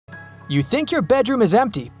You think your bedroom is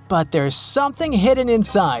empty, but there's something hidden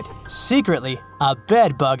inside. Secretly, a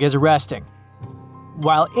bed bug is resting.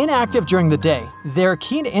 While inactive during the day, their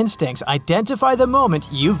keen instincts identify the moment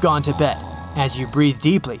you've gone to bed. As you breathe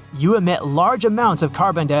deeply, you emit large amounts of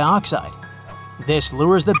carbon dioxide. This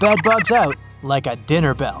lures the bed bugs out like a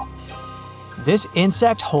dinner bell. This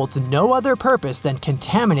insect holds no other purpose than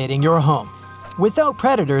contaminating your home. Without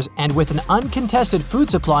predators and with an uncontested food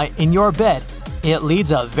supply in your bed, it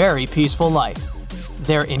leads a very peaceful life.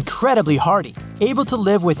 They're incredibly hardy, able to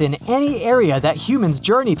live within any area that humans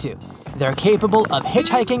journey to. They're capable of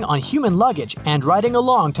hitchhiking on human luggage and riding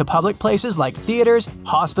along to public places like theaters,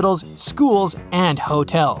 hospitals, schools, and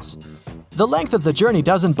hotels. The length of the journey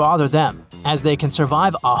doesn't bother them, as they can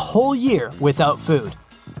survive a whole year without food.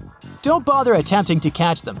 Don't bother attempting to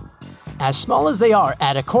catch them. As small as they are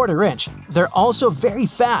at a quarter inch, they're also very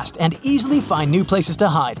fast and easily find new places to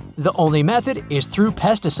hide. The only method is through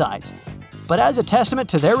pesticides. But as a testament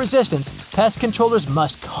to their resistance, pest controllers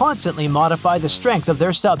must constantly modify the strength of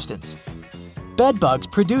their substance. Bed bugs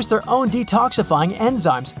produce their own detoxifying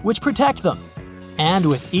enzymes which protect them. And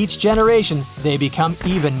with each generation, they become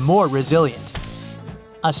even more resilient.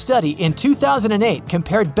 A study in 2008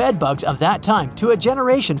 compared bed bugs of that time to a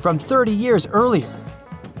generation from 30 years earlier.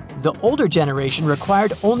 The older generation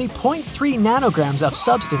required only 0.3 nanograms of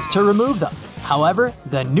substance to remove them. However,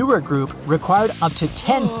 the newer group required up to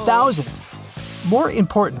 10,000. More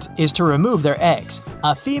important is to remove their eggs.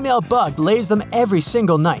 A female bug lays them every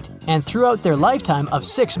single night, and throughout their lifetime of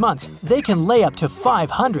 6 months, they can lay up to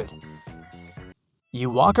 500.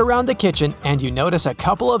 You walk around the kitchen and you notice a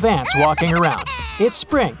couple of ants walking around. It's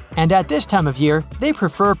spring, and at this time of year, they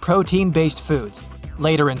prefer protein-based foods.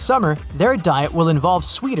 Later in summer, their diet will involve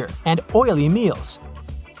sweeter and oily meals.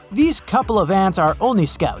 These couple of ants are only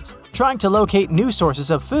scouts, trying to locate new sources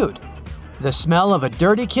of food. The smell of a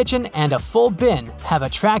dirty kitchen and a full bin have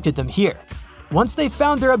attracted them here. Once they've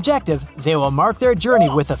found their objective, they will mark their journey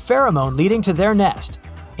with a pheromone leading to their nest,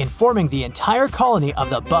 informing the entire colony of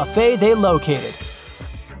the buffet they located.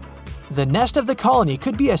 The nest of the colony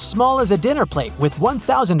could be as small as a dinner plate with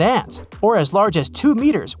 1,000 ants, or as large as 2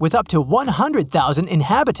 meters with up to 100,000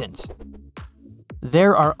 inhabitants.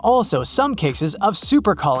 There are also some cases of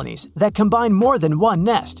super colonies that combine more than one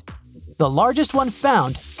nest. The largest one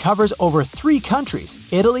found covers over 3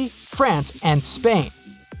 countries: Italy, France, and Spain.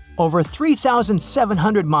 Over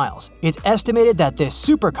 3,700 miles, it's estimated that this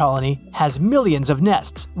super colony has millions of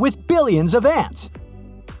nests with billions of ants.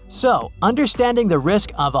 So, understanding the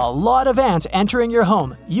risk of a lot of ants entering your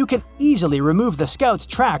home, you can easily remove the scouts'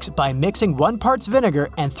 tracks by mixing 1 part vinegar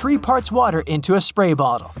and 3 parts water into a spray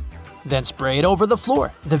bottle. Then spray it over the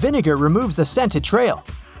floor. The vinegar removes the scented trail.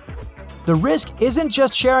 The risk isn't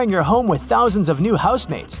just sharing your home with thousands of new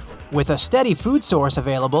housemates. With a steady food source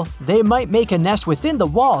available, they might make a nest within the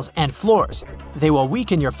walls and floors. They will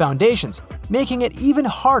weaken your foundations, making it even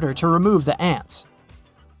harder to remove the ants.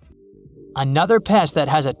 Another pest that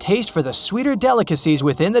has a taste for the sweeter delicacies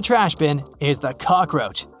within the trash bin is the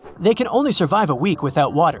cockroach. They can only survive a week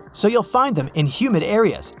without water, so you'll find them in humid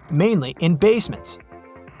areas, mainly in basements.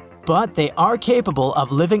 But they are capable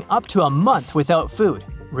of living up to a month without food,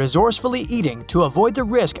 resourcefully eating to avoid the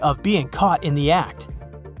risk of being caught in the act.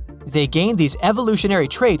 They gained these evolutionary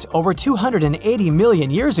traits over 280 million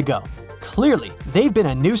years ago. Clearly, they've been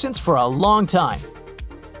a nuisance for a long time.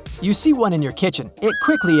 You see one in your kitchen, it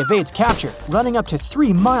quickly evades capture, running up to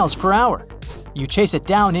 3 miles per hour. You chase it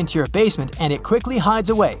down into your basement and it quickly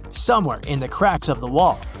hides away, somewhere in the cracks of the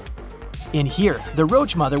wall. In here, the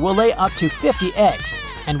roach mother will lay up to 50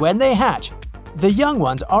 eggs, and when they hatch, the young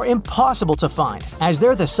ones are impossible to find, as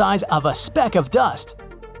they're the size of a speck of dust.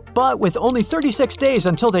 But with only 36 days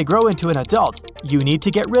until they grow into an adult, you need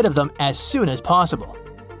to get rid of them as soon as possible.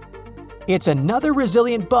 It's another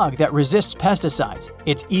resilient bug that resists pesticides.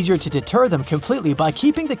 It's easier to deter them completely by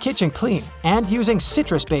keeping the kitchen clean and using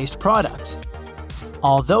citrus-based products.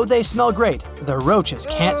 Although they smell great, the roaches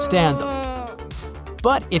can't stand them.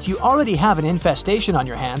 But if you already have an infestation on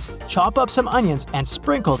your hands, chop up some onions and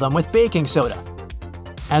sprinkle them with baking soda.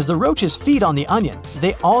 As the roaches feed on the onion,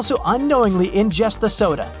 they also unknowingly ingest the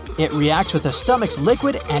soda. It reacts with the stomach's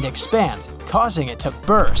liquid and expands, causing it to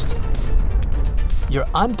burst. You're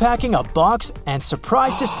unpacking a box and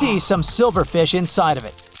surprised to see some silverfish inside of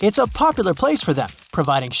it. It's a popular place for them,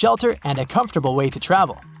 providing shelter and a comfortable way to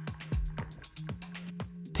travel.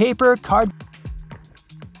 Paper, card,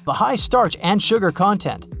 a high starch and sugar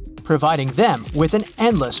content, providing them with an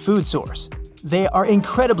endless food source. They are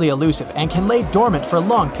incredibly elusive and can lay dormant for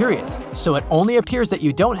long periods, so it only appears that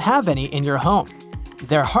you don't have any in your home.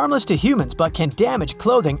 They're harmless to humans but can damage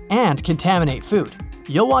clothing and contaminate food.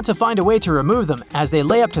 You'll want to find a way to remove them as they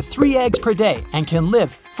lay up to 3 eggs per day and can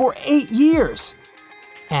live for 8 years.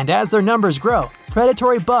 And as their numbers grow,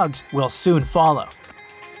 predatory bugs will soon follow.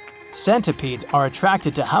 Centipedes are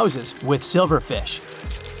attracted to houses with silverfish.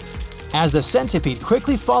 As the centipede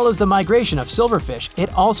quickly follows the migration of silverfish,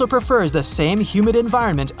 it also prefers the same humid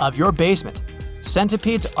environment of your basement.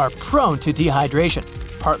 Centipedes are prone to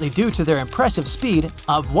dehydration, partly due to their impressive speed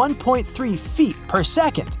of 1.3 feet per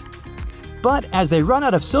second. But as they run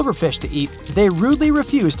out of silverfish to eat, they rudely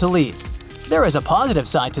refuse to leave. There is a positive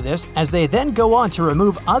side to this, as they then go on to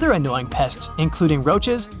remove other annoying pests, including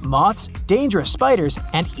roaches, moths, dangerous spiders,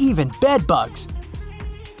 and even bed bugs.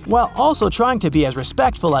 While also trying to be as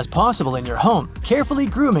respectful as possible in your home, carefully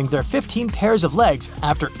grooming their 15 pairs of legs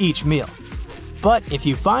after each meal. But if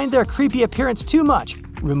you find their creepy appearance too much,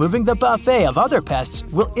 removing the buffet of other pests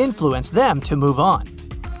will influence them to move on.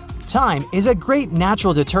 Thyme is a great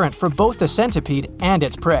natural deterrent for both the centipede and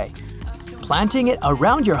its prey. Planting it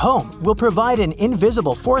around your home will provide an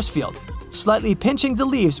invisible force field. Slightly pinching the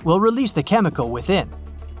leaves will release the chemical within.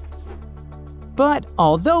 But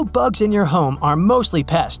although bugs in your home are mostly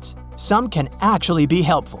pests, some can actually be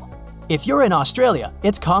helpful. If you're in Australia,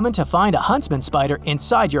 it's common to find a huntsman spider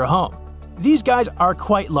inside your home. These guys are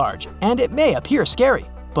quite large, and it may appear scary,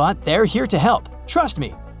 but they're here to help, trust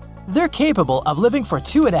me. They're capable of living for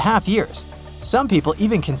 2.5 years. Some people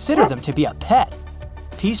even consider them to be a pet.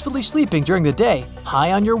 Peacefully sleeping during the day,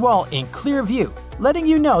 high on your wall in clear view, letting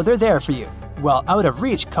you know they're there for you, while out of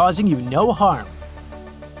reach causing you no harm.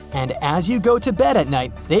 And as you go to bed at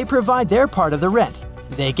night, they provide their part of the rent.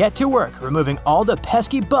 They get to work removing all the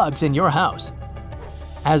pesky bugs in your house.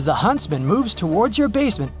 As the huntsman moves towards your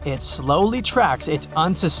basement, it slowly tracks its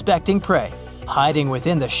unsuspecting prey, hiding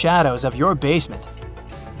within the shadows of your basement.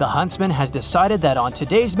 The huntsman has decided that on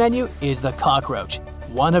today's menu is the cockroach,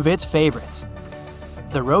 one of its favorites.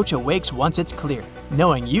 The roach awakes once it's clear,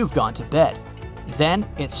 knowing you've gone to bed. Then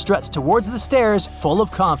it struts towards the stairs full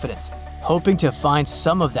of confidence, hoping to find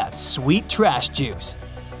some of that sweet trash juice.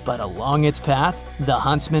 But along its path, the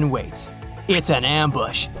huntsman waits. It's an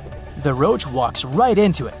ambush. The roach walks right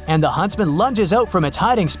into it, and the huntsman lunges out from its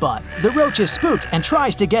hiding spot. The roach is spooked and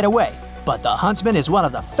tries to get away. But the huntsman is one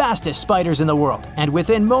of the fastest spiders in the world, and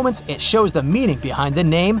within moments it shows the meaning behind the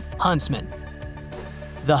name huntsman.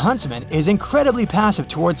 The huntsman is incredibly passive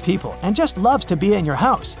towards people and just loves to be in your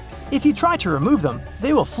house. If you try to remove them,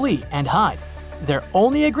 they will flee and hide. They're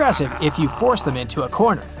only aggressive if you force them into a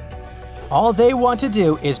corner. All they want to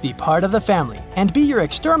do is be part of the family and be your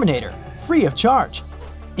exterminator, free of charge.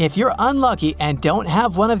 If you're unlucky and don't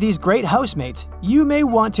have one of these great housemates, you may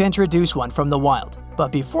want to introduce one from the wild.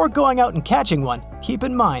 But before going out and catching one, keep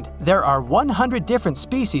in mind there are 100 different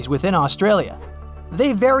species within Australia.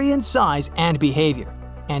 They vary in size and behavior,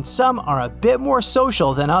 and some are a bit more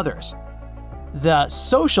social than others. The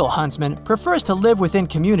social huntsman prefers to live within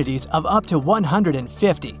communities of up to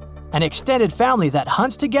 150, an extended family that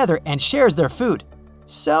hunts together and shares their food.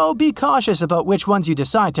 So be cautious about which ones you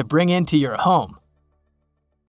decide to bring into your home.